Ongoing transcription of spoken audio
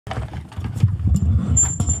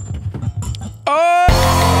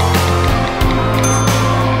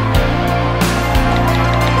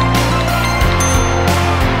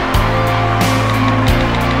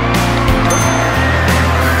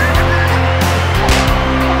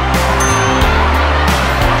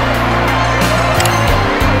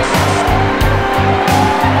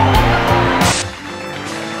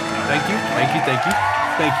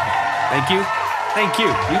Thank you.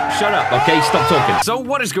 Shut up, okay? Stop talking. So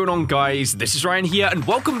what is going on, guys? This is Ryan here, and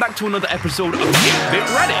welcome back to another episode of 8-Bit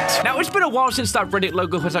Reddit. Now, it's been a while since that Reddit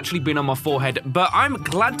logo has actually been on my forehead, but I'm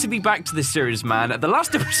glad to be back to this series, man. The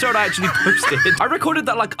last episode I actually posted, I recorded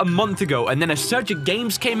that like a month ago, and then a surge of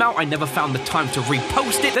games came out. I never found the time to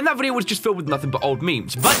repost it. Then that video was just filled with nothing but old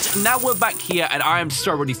memes. But now we're back here, and I am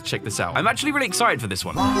so ready to check this out. I'm actually really excited for this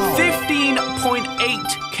one.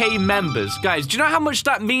 15.8k members. Guys, do you know how much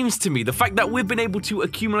that means to me? The fact that we've been able to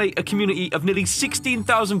accumulate a community of nearly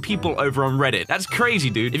 16,000 people over on Reddit. That's crazy,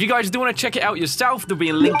 dude. If you guys do want to check it out yourself, there'll be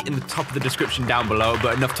a link in the top of the description down below.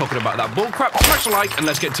 But enough talking about that bullcrap. Smash a like and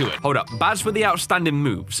let's get to it. Hold up. Baz with the outstanding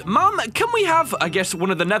moves. Mom, can we have, I guess, one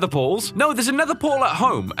of the nether portals? No, there's a nether portal at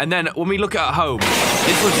home. And then when we look at home,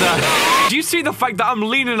 this was, do you see the fact that I'm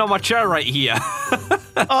leaning on my chair right here?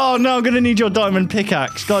 Oh, no, I'm going to need your diamond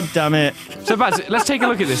pickaxe. God damn it. So, Baz, let's take a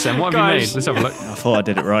look at this then. What have you made? Let's have a look. I thought I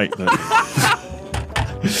did it right, but...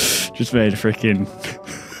 Just made a freaking...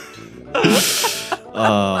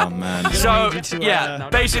 Oh, man. So, yeah,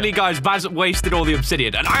 basically, guys, Baz wasted all the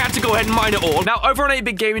obsidian, and I had to go ahead and mine it all. Now, over on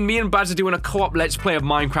 8-Bit Gaming, me and Baz are doing a co-op Let's Play of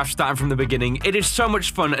Minecraft starting from the beginning. It is so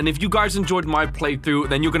much fun, and if you guys enjoyed my playthrough,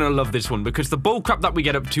 then you're gonna love this one, because the bullcrap that we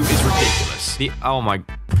get up to is ridiculous. Oh my...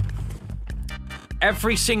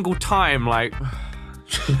 Every single time, like...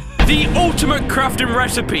 The ultimate crafting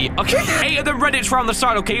recipe. Okay, 8 of the Reddits round the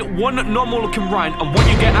side, okay? 1 normal looking rind, and what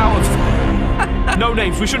you get out of... No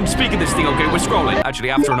names, we shouldn't speak of this thing, okay? We're scrolling.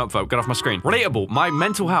 Actually, after an upvote, get off my screen. Relatable, my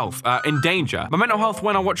mental health, in danger. My mental health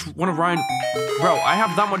when I watch one of Ryan... Bro, I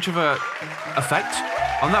have that much of a effect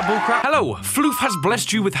on that bullcrap. Hello, Floof has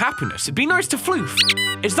blessed you with happiness. It'd be nice to Floof.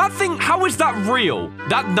 Is that thing, how is that real?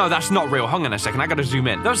 No, that's not real. Hang on a second, I gotta zoom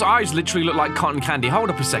in. Those eyes literally look like cotton candy.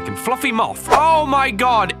 Hold up a second. Fluffy moth. Oh my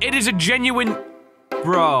God, it is a genuine...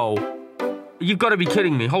 Bro. You've got to be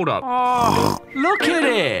kidding me. Hold up. Oh, look at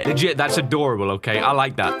it. Legit, that's adorable, okay? I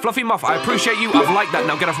like that. Fluffy Muff, I appreciate you. I've liked that.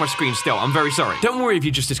 Now get off my screen still. I'm very sorry. Don't worry if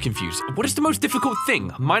you're just as confused. What is the most difficult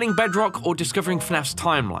thing? Mining bedrock or discovering FNAF's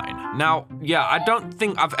timeline? Now, yeah, I don't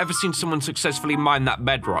think I've ever seen someone successfully mine that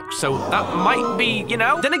bedrock, so that might be, you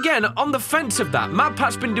know? Then again, on the fence of that,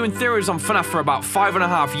 MadPat's been doing theories on FNAF for about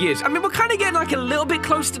 5.5 years. I mean, we're kind of getting like a little bit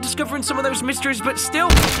close to discovering some of those mysteries, but still,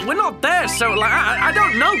 we're not there. So, like, I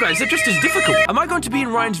don't know, guys. They're just as difficult. Am I going to be in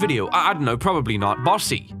Ryan's video? I don't know, probably not.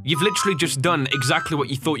 Bossy, you've literally just done exactly what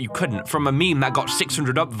you thought you couldn't from a meme that got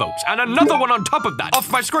 600 upvotes. And another one on top of that.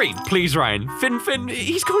 Off my screen. Please, Ryan. Finn,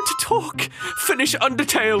 he's going to talk. Finish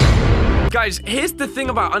Undertale. Guys, here's the thing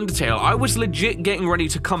about Undertale. I was legit getting ready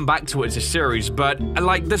to come back to it as a series, but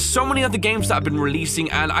like, there's so many other games that I've been releasing,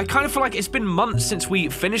 and I kind of feel like it's been months since we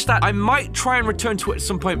finished that. I might try and return to it at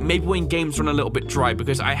some point, maybe when games run a little bit dry,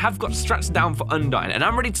 because I have got strats down for Undyne, and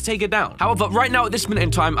I'm ready to take it down. However, right now, at this minute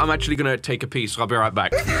in time, I'm actually gonna take a piece, so I'll be right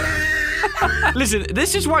back. Listen,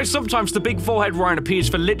 this is why sometimes the big forehead Ryan appears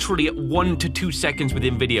for literally 1 to 2 seconds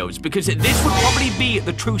within videos, because this would probably be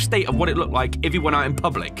the true state of what it looked like if he went out in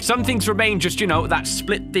public. Some things remain just, you know, that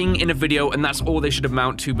split thing in a video, and that's all they should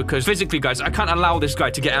amount to, because physically, guys, I can't allow this guy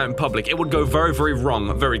to get out in public. It would go very, very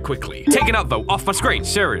wrong very quickly. Taking up, though, off my screen,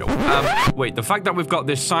 cereal. Wait, the fact that we've got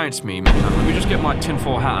this science meme, let me just get my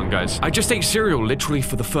tinfoil hat on, guys. I just ate cereal literally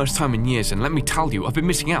for the first time in years, and let me tell you, I've been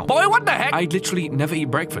missing out. Boy, what the heck? I literally never eat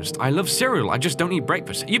breakfast. I love cereal, I just don't eat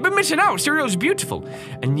breakfast. You've been missing out. Cereal is beautiful.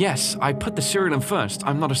 And yes, I put the cereal in first.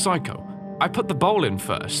 I'm not a psycho. I put the bowl in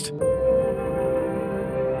first.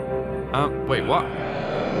 Wait, what?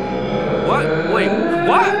 What? Wait,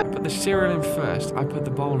 what? Put the cereal in first. I put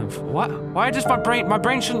the bowl in first. What? Why does my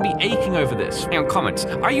brain shouldn't be aching over this? Hang on, comments.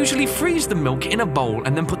 I usually freeze the milk in a bowl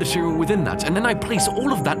and then put the cereal within that. And then I place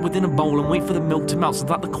all of that within a bowl and wait for the milk to melt so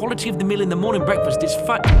that the quality of the meal in the morning breakfast is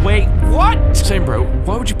fat. Wait, what? Same, bro.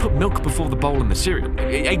 Why would you put milk before the bowl and the cereal?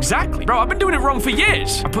 Exactly. Bro, I've been doing it wrong for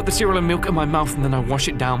years. I put the cereal and milk in my mouth and then I wash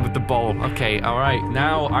it down with the bowl. Okay, all right.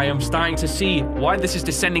 Now I am starting to see why this is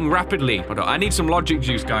descending rapidly. Hold on, I need some logic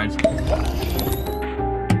juice, guys.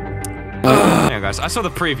 Hang on, guys. I saw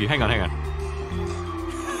the preview. Hang on.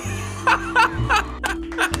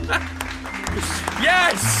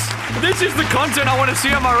 Yes! This is the content I want to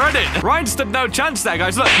see on my Reddit. Ryan stood no chance there,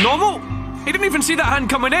 guys. Look, normal. He didn't even see that hand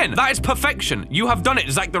coming in. That is perfection. You have done it,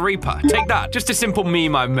 Zack the Reaper. Take that. Just a simple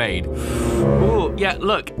meme I made. Ooh, yeah,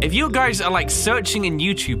 look, if you guys are like searching in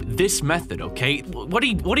YouTube this method, okay, what are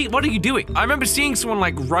you doing? I remember seeing someone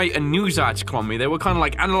like write a news article on me. They were kind of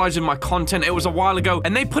like analyzing my content. It was a while ago,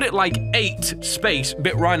 and they put it like 8 space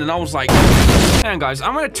bit Ryan, and I was like, hang on, guys,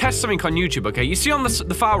 I'm gonna test something on YouTube, okay? You see on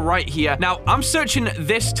the file right here. Now, I'm searching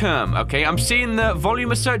this term, okay? I'm seeing the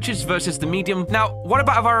volume of searches versus the medium. Now, what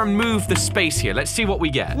about if I remove the space here? Let's see what we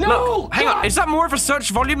get. No! Look, hang on, is that more of a search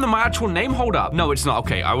volume than my actual name? Hold up. No, it's not.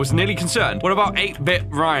 Okay, I was nearly concerned. What about 8-bit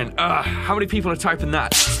Ryan? How many people are typing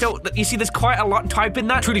that? Still, you see, there's quite a lot typing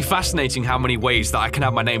that. Truly fascinating how many ways that I can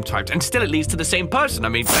have my name typed, and still it leads to the same person. I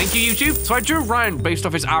mean, thank you, YouTube. So I drew Ryan based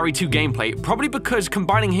off his RE2 gameplay, probably because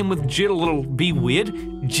combining him with Jill will be weird.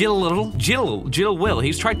 Jill will.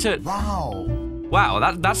 He's tried to...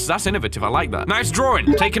 Wow, that's innovative. I like that. Nice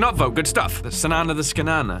drawing. Taking up vote. Good stuff. The Sanana the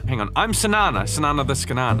Skanana. Hang on. I'm Sanana the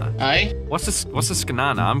Skanana. Aye? What's a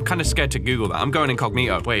Skanana? I'm kind of scared to Google that. I'm going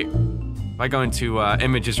incognito. Wait. If I go into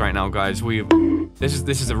images right now, guys,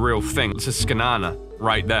 this is a real thing. It's a Skanana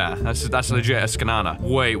right there. That's legit a Skanana.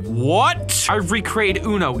 Wait, what? I recreated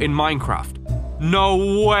Uno in Minecraft.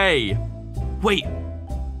 No way. Wait.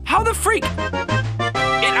 How the freak?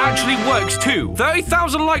 It actually works too.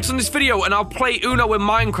 30,000 likes on this video and I'll play Uno in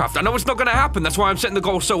Minecraft. I know it's not gonna happen, that's why I'm setting the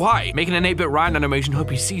goal so high. Making an 8-bit Ryan animation, hope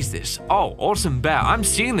he sees this. Oh, awesome bear, I'm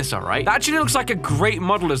seeing this, all right. That actually looks like a great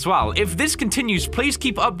model as well. If this continues, please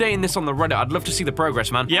keep updating this on the Reddit. I'd love to see the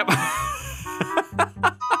progress, man. Yep.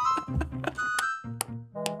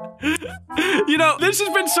 You know, this has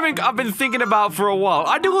been something I've been thinking about for a while.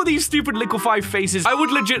 I do all these stupid liquefied faces. I would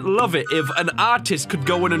legit love it if an artist could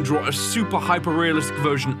go in and draw a super hyper-realistic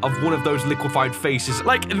version of one of those liquefied faces.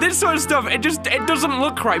 Like, this sort of stuff, it doesn't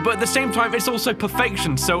look right, but at the same time, it's also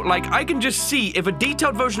perfection. So, like, I can just see if a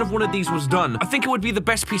detailed version of one of these was done, I think it would be the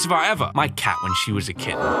best piece of art ever. My cat when she was a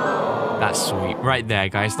kitten. That's sweet. Right there,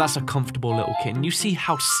 guys. That's a comfortable little kitten. You see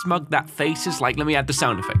how smug that face is? Like, let me add the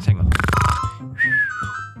sound effects. Hang on.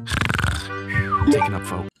 Taking up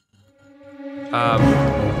vote.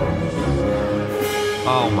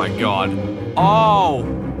 Oh my god. Oh!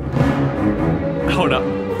 Hold up.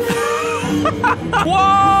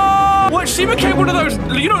 Whoa! What? She became one of those,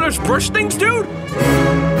 you know those brush things, dude?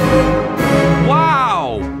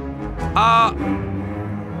 Wow!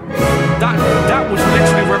 That was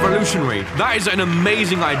literally revolutionary. That is an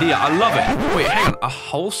amazing idea. I love it. Wait, hang on. A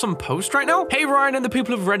wholesome post right now? Hey, Ryan and the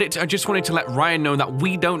people of Reddit. I just wanted to let Ryan know that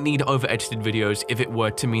we don't need over-edited videos if it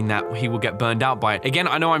were to mean that he will get burned out by it. Again,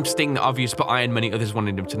 I know I'm stating the obvious, but I and many others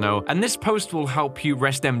wanted him to know. And this post will help you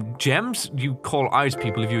rest them gems you call eyes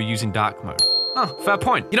people if you're using dark mode. Oh, fair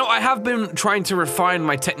point. You know, I have been trying to refine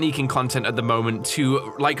my technique and content at the moment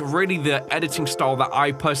to, like, really the editing style that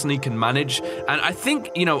I personally can manage. And I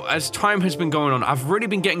think, you know, as time has been going on, I've really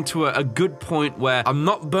been getting to a good point where I'm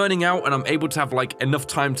not burning out and I'm able to have, like, enough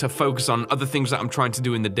time to focus on other things that I'm trying to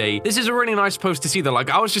do in the day. This is a really nice post to see though. Like,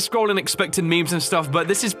 I was just scrolling expecting memes and stuff, but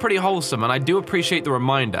this is pretty wholesome and I do appreciate the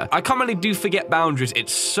reminder. I commonly do forget boundaries.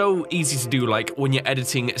 It's so easy to do, like, when you're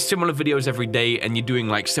editing similar videos every day and you're doing,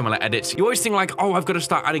 like, similar edits. You always think, like, oh, I've got to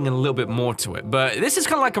start adding a little bit more to it. But this is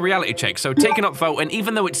kind of like a reality check, so taking up vote, and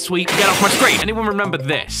even though it's sweet, get off my screen. Anyone remember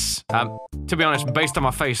this? To be honest, based on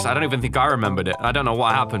my face, I don't even think I remembered it. I don't know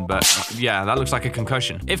what happened, but yeah, that looks like a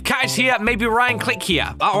concussion. If cat is here, maybe Ryan click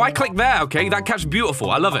here. Oh, I clicked there, okay? That cat's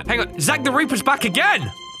beautiful. I love it. Hang on, Zack the Reaper's back again!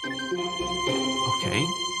 Okay,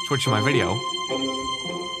 switching my video.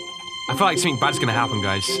 I feel like something bad's gonna happen,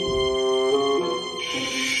 guys.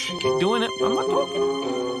 Keep doing it. I'm not talking.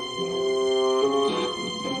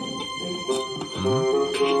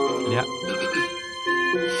 Yeah.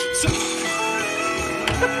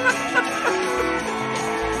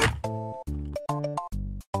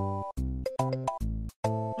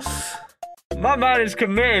 My man is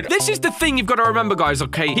committed. This is the thing you've got to remember, guys,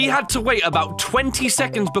 okay? He had to wait about 20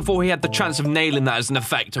 seconds before he had the chance of nailing that as an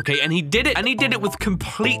effect, okay? And he did it with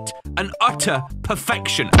complete and utter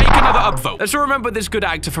perfection. Make another upvote. Let's remember this good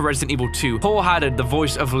actor for Resident Evil 2, Paul Haddad, the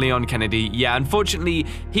voice of Leon Kennedy. Yeah, unfortunately,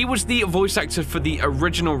 he was the voice actor for the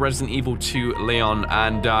original Resident Evil 2 Leon,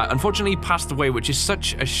 and unfortunately he passed away, which is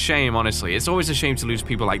such a shame, honestly. It's always a shame to lose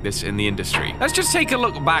people like this in the industry. Let's just take a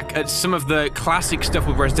look back at some of the classic stuff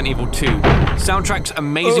with Resident Evil 2. Soundtrack's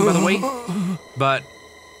amazing, by the way, but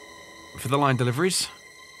for the line deliveries.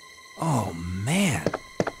 Oh, man.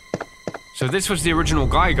 So this was the original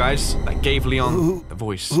guy, guys, that gave Leon the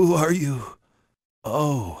voice. Who are you?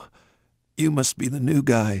 Oh, you must be the new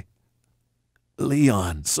guy.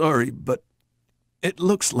 Leon, sorry, but it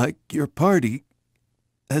looks like your party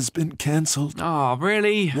has been cancelled. Oh,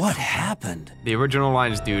 really? What happened? The original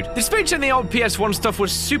lines, dude. The speech in the old PS1 stuff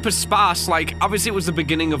was super sparse. Like, obviously it was the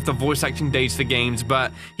beginning of the voice acting days for games,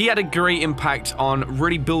 but he had a great impact on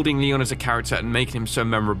really building Leon as a character and making him so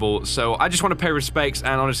memorable. So I just want to pay respects,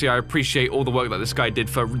 and honestly, I appreciate all the work that this guy did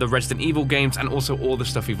for the Resident Evil games and also all the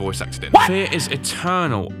stuff he voice acted in. What? Fear is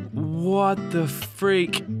eternal. What the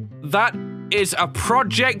freak? That is a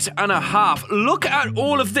project and a half. Look at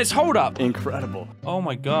all of this. Hold up. Incredible. Oh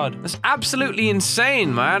my god. That's absolutely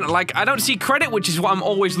insane, man. Like, I don't see credit, which is what I'm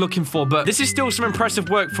always looking for, but this is still some impressive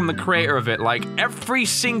work from the creator of it. Like, every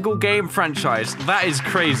single game franchise. That is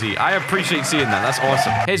crazy. I appreciate seeing that. That's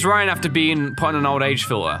awesome. Here's Ryan after being put on an old age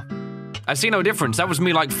filter. I see no difference. That was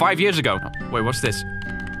me like 5 years ago. Wait, what's this?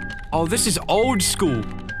 Oh, this is old school.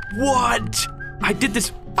 What? I did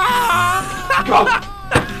this. Ah!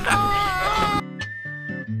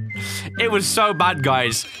 It was so bad,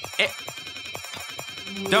 guys.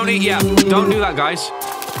 Don't eat yet. Don't do that, guys.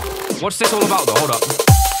 What's this all about, though? Hold up.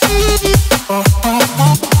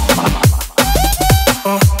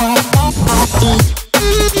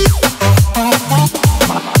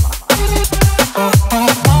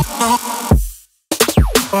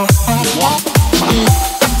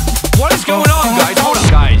 What is going on, guys? Hold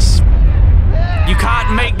up, guys. You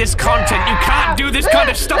can't make this content. You can't do this kind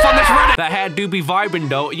of stuff on this Reddit. The hair do be vibing,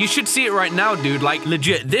 though. You should see it right now, dude. Like,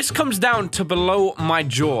 legit. This comes down to below my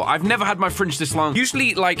jaw. I've never had my fringe this long.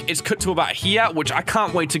 Usually, like, it's cut to about here, which I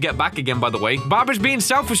can't wait to get back again, by the way. Barbara's being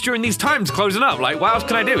selfish during these times, closing up. Like, what else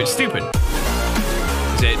can I do? It's stupid.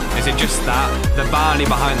 Is it just that? The Barney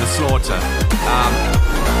behind the slaughter.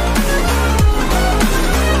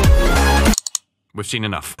 We've seen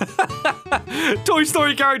enough. Toy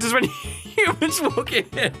Story characters when humans walk in.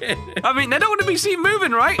 I mean, they don't want to be seen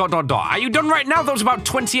moving, right? ... Are you done right now? That was about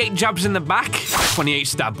 28 jabs in the back, 28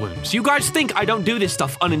 stab wounds. You guys think I don't do this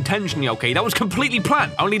stuff unintentionally, okay? That was completely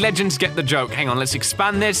planned. Only legends get the joke. Hang on, let's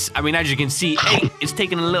expand this. I mean, as you can see, 8 is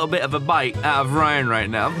taking a little bit of a bite out of Ryan right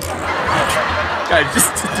now. Guys,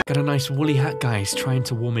 just got a nice woolly hat, guys, trying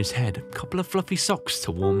to warm his head. A couple of fluffy socks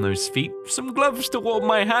to warm those feet. Some gloves to warm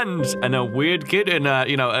my hands. And a weird kid in a,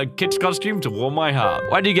 you know, a kid's costume to warm my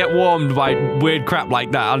heart. Why do you get warmed by weird crap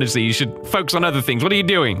like that? Honestly, you should focus on other things. What are you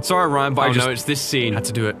doing? Sorry, Ryan, but no, it's this scene. I had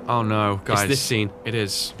to do it. Oh no, guys. It's this scene. It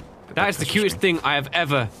is. That is the cutest thing I have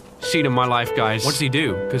ever seen in my life, guys. What does he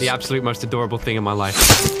do? The absolute most adorable thing in my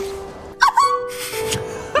life.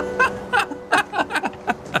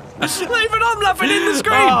 Even I'm laughing in the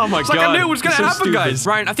screen. Oh my god. It's like I knew it was gonna happen, stupid. Guys.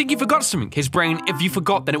 Ryan, I think you forgot something. His brain, if you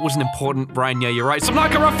forgot, then it wasn't important. Ryan, yeah, you're right.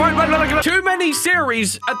 Too many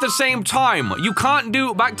series at the same time. You can't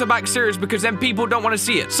do back-to-back series because then people don't want to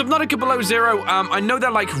see it. Subnautica Below Zero, I know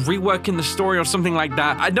they're like reworking the story or something like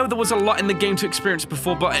that. I know there was a lot in the game to experience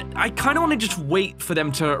before, but I kind of want to just wait for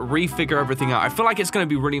them to refigure everything out. I feel like it's going to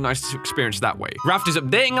be really nice to experience that way. Raft is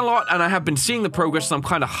updating a lot, and I have been seeing the progress, so I'm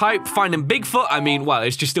kind of hyped. Finding Bigfoot, I mean, well,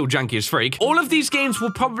 it's just still janky as freak. All of these games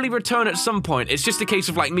will probably return at some point. It's just a case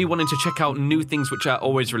of like me wanting to check out new things which are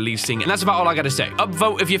always releasing, and that's about all I gotta say.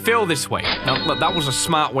 Upvote if you feel this way. Now, look, that was a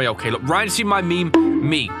smart way, okay? Look, Ryan, see my meme?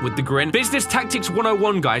 Me, with the grin. Business Tactics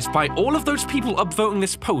 101, guys. By all of those people upvoting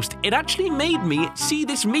this post, it actually made me see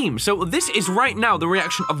this meme. So this is right now the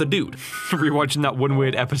reaction of the dude. Rewatching that one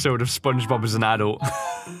weird episode of SpongeBob as an adult.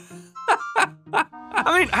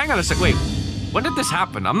 I mean, hang on a sec, wait. When did this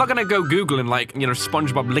happen? I'm not gonna go Googling like, you know,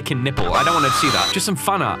 SpongeBob licking nipple. I don't want to see that. Just some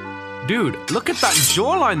fan art. Dude, look at that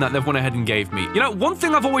jawline that they've went ahead and gave me. You know, one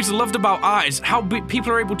thing I've always loved about art is how people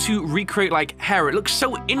are able to recreate like hair. It looks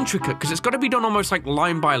so intricate because it's got to be done almost like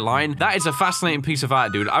line by line. That is a fascinating piece of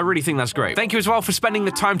art, dude. I really think that's great. Thank you as well for spending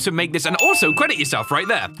the time to make this, and also credit yourself right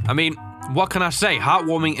there. I mean, what can I say?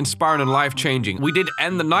 Heartwarming, inspiring, and life-changing. We did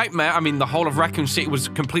end the nightmare. I mean, the whole of Raccoon City was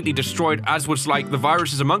completely destroyed, as was, like, the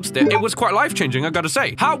viruses amongst it. It was quite life-changing, I gotta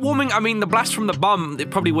say. Heartwarming, I mean, the blast from the bomb,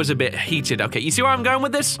 it probably was a bit heated. Okay, you see where I'm going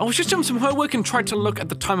with this? I was just doing some homework and tried to look at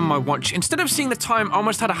the time on my watch. Instead of seeing the time, I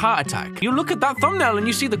almost had a heart attack. You look at that thumbnail and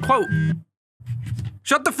you see the quote.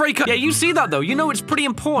 Shut the freak up. Yeah, you see that though. You know it's pretty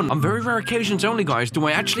important. On very rare occasions only, guys, do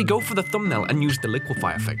I actually go for the thumbnail and use the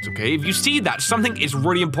liquefy effect, okay? If you see that, something is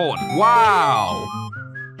really important. Wow.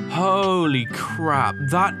 Holy crap.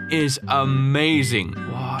 That is amazing.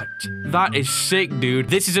 What? That is sick, dude.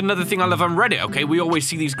 This is another thing I love on Reddit, okay? We always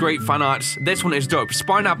see these great fan arts. This one is dope.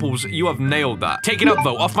 Spineapples, you have nailed that. Take it up,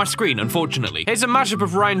 though. Off my screen, unfortunately. Here's a mashup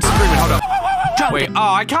of Ryan screaming. Hold up. Wait,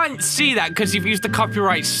 oh, I can't see that because you've used the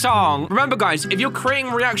copyright song. Remember, guys, if you're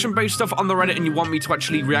creating reaction-based stuff on the Reddit and you want me to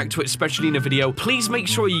actually react to it, especially in a video, please make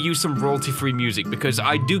sure you use some royalty-free music because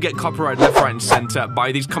I do get copyright left, right, and center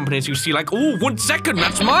by these companies who see like, oh, 1 second,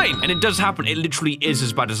 that's mine. And it does happen. It literally is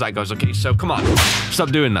as bad as that goes. Okay, so come on.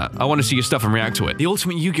 Stop doing that. I want to see your stuff and react to it. The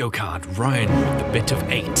Ultimate Yu-Gi-Oh card, Ryan with the bit of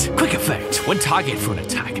 8. Quick effect. When target for an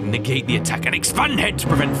attack, negate the attack and expand head to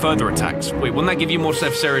prevent further attacks. Wait, wouldn't that give you more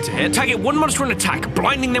safe area to hit? Target one monster on attack,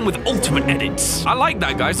 blinding them with ultimate edits. I like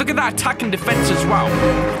that, guys. Look at that attack and defense as well.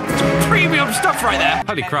 It's premium stuff right there.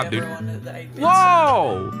 Holy crap, dude.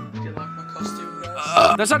 Whoa!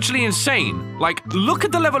 That's actually insane. Like, look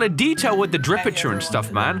at the level of detail with the dripature and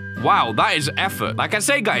stuff, man. Wow, that is effort. Like I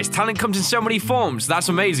say, guys, talent comes in so many forms. That's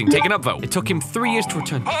amazing. Take an upvote. It took him 3 years to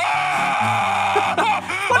return. What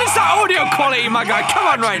is that audio quality, my guy? Come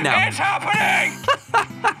on right now. It's happening!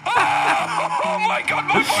 Oh my god,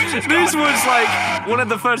 my voice is This gone. was like one of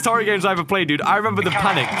the first horror games I ever played, dude. I remember the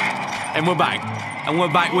panic. And we're back. And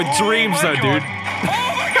we're back with dreams, though, dude. Oh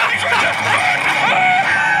my god, he's right there!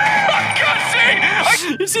 I can't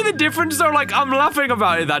see! You see the difference, though? Like, I'm laughing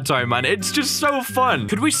about it that time, man. It's just so fun.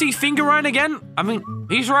 Could we see Finger Ryan again? I mean,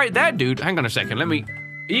 he's right there, dude. Hang on a second. Let me...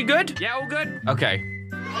 Are you good? Yeah, all good? Okay.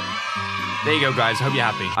 There you go, guys. Hope you're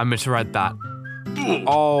happy. I misread that.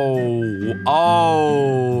 Oh.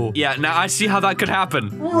 Yeah, now I see how that could happen.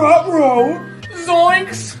 Ruh-roh!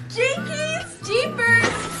 Zoinks! Jinkies! Jeepers!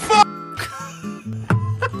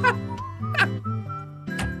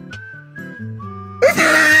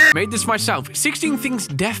 Made this myself. 16 things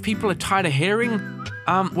deaf people are tired of hearing.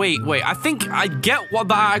 Wait. I think I get what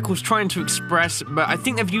the article's trying to express, but I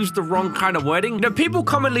think they've used the wrong kind of wording. You know, people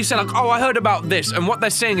commonly say like, oh, I heard about this, and what they're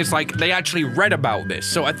saying is like, they actually read about this,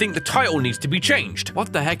 so I think the title needs to be changed.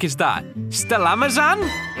 What the heck is that? Stellamazan?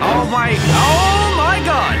 Oh my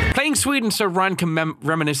god. Playing Sweden so Ryan can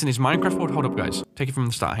reminisce in his Minecraft world. Hold up, guys. Take it from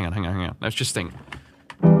the start. Hang on. Let's just think.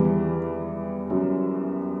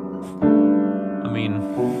 I mean,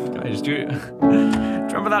 guys, do you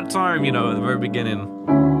remember that time, you know, at the very beginning?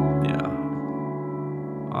 Yeah.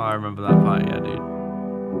 Oh, I remember that part, yeah, dude.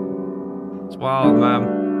 It's wild,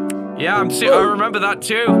 man. Yeah, I remember that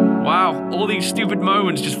too. Wow, all these stupid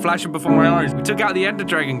moments just flashing before my eyes. We took out the Ender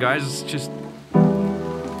Dragon, guys. It's just...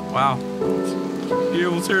 Wow.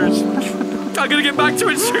 Beautiful tears. I'm gonna get back to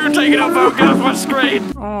it soon, taking out focus off my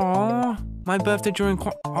screen. Aww. My birthday during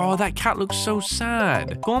oh, that cat looks so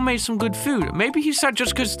sad. Gorm made some good food. Maybe he's sad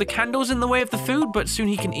just because the candle's in the way of the food, but soon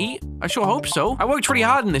he can eat. I sure hope so. I worked really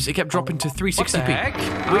hard in this. It kept dropping to 360p. What the heck?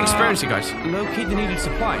 We experienced it, guys. Locate the needed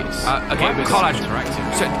supplies. Okay, collage.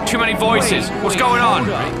 So, too many voices. What's going on?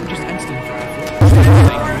 Just instant.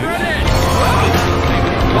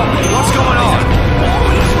 What's going on?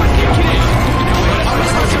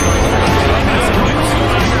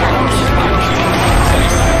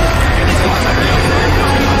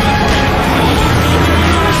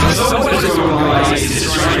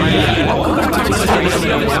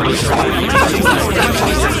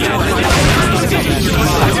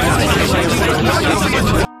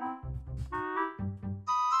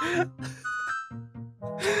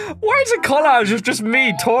 Why is a collage of just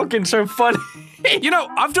me talking so funny? You know,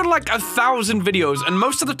 I've done like 1,000 videos, and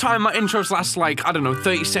most of the time my intros last like, I don't know,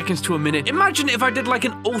 30 seconds to a minute. Imagine if I did like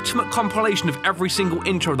an ultimate compilation of every single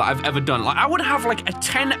intro that I've ever done. Like, I would have like a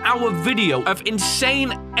 10-hour video of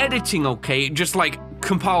insane editing, okay? Just like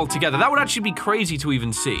compiled together. That would actually be crazy to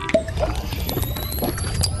even see.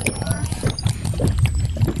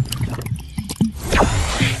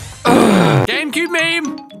 GameCube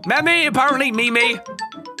meme! Meme, apparently, Mimi.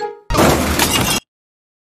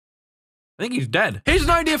 I think he's dead. Here's an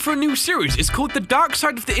idea for a new series. It's called The Dark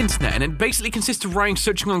Side of the Internet, and it basically consists of Ryan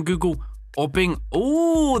searching on Google or Bing.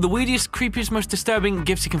 Oh, the weirdest, creepiest, most disturbing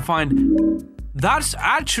gifts he can find. That's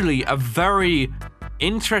actually a very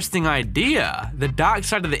interesting idea. The dark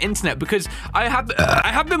side of the internet, because I have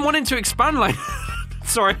been wanting to expand like...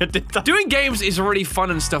 Sorry, I did that. Doing games is already fun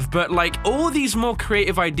and stuff, but like all these more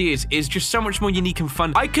creative ideas is just so much more unique and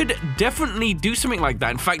fun. I could definitely do something like that.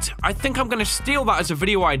 In fact, I think I'm gonna steal that as a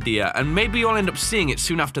video idea, and maybe you'll end up seeing it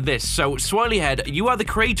soon after this. So, Swirlyhead, you are the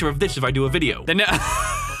creator of this if I do a video. Then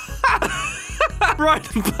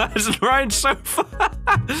Ryan's so fun.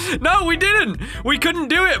 No, we didn't. We couldn't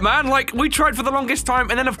do it, man. Like, we tried for the longest time,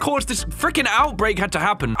 and then, of course, this freaking outbreak had to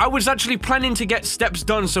happen. I was actually planning to get steps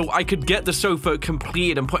done so I could get the sofa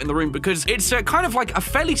completed and put in the room, because it's kind of like a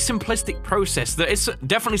fairly simplistic process. That it's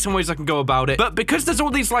definitely some ways I can go about it, but because there's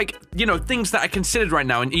all these, like, you know, things that are considered right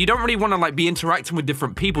now, and you don't really want to, like, be interacting with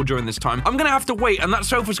different people during this time, I'm gonna have to wait, and that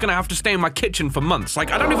sofa's gonna have to stay in my kitchen for months.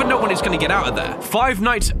 Like, I don't even know when it's gonna get out of there. 5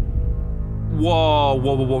 nights... Whoa,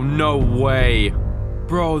 whoa, whoa, whoa, no way.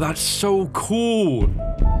 Bro, that's so cool.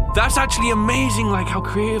 That's actually amazing, like how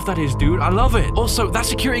creative that is, dude. I love it. Also, that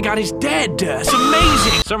security guard is dead. It's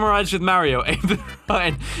amazing. Summarize with Mario. 8-bit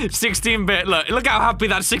Ryan, 16-bit. Look how happy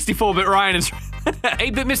that 64-bit Ryan is.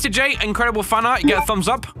 8-bit Mr. J, incredible fan art. You get a thumbs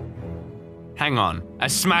up. Hang on, a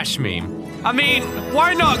Smash meme. I mean,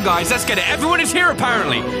 why not, guys? Let's get it. Everyone is here,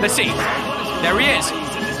 apparently. Let's see. There he is.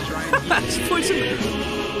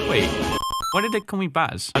 Wait, why did they call me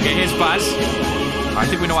Baz? Okay, here's Baz. I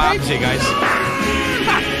think we know what happens here, guys.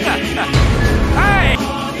 Hey!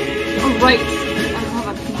 Oh, right.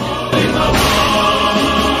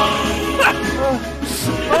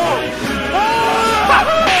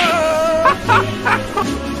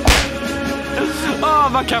 Oh,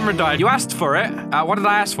 my camera died. You asked for it. What did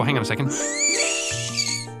I ask for? Hang on a second.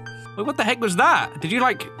 Wait, what the heck was that? Did you,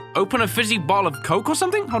 like, open a fizzy bottle of Coke or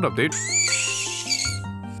something? Hold up, dude.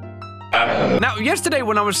 Now, yesterday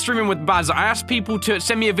when I was streaming with Baz, I asked people to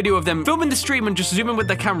send me a video of them filming the stream and just zoom in with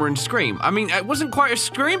their camera and scream. I mean, it wasn't quite a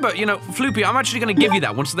scream, but, you know, Floopy, I'm actually going to give you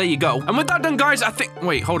that one, so there you go. And with that done, guys, I think...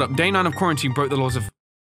 Wait, hold up. Day 9 of quarantine broke the laws of...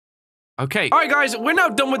 Okay. All right, guys, we're now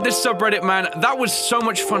done with this subreddit, man. That was so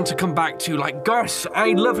much fun to come back to. Like, gosh,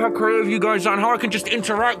 I love how creative you guys are and how I can just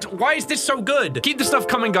interact. Why is this so good? Keep the stuff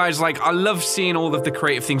coming, guys. Like, I love seeing all of the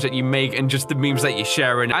creative things that you make and just the memes that you're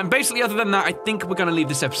sharing. And basically, other than that, I think we're going to leave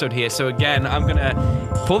this episode here. So again, I'm going to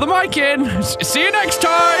pull the mic in. See you next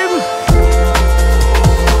time.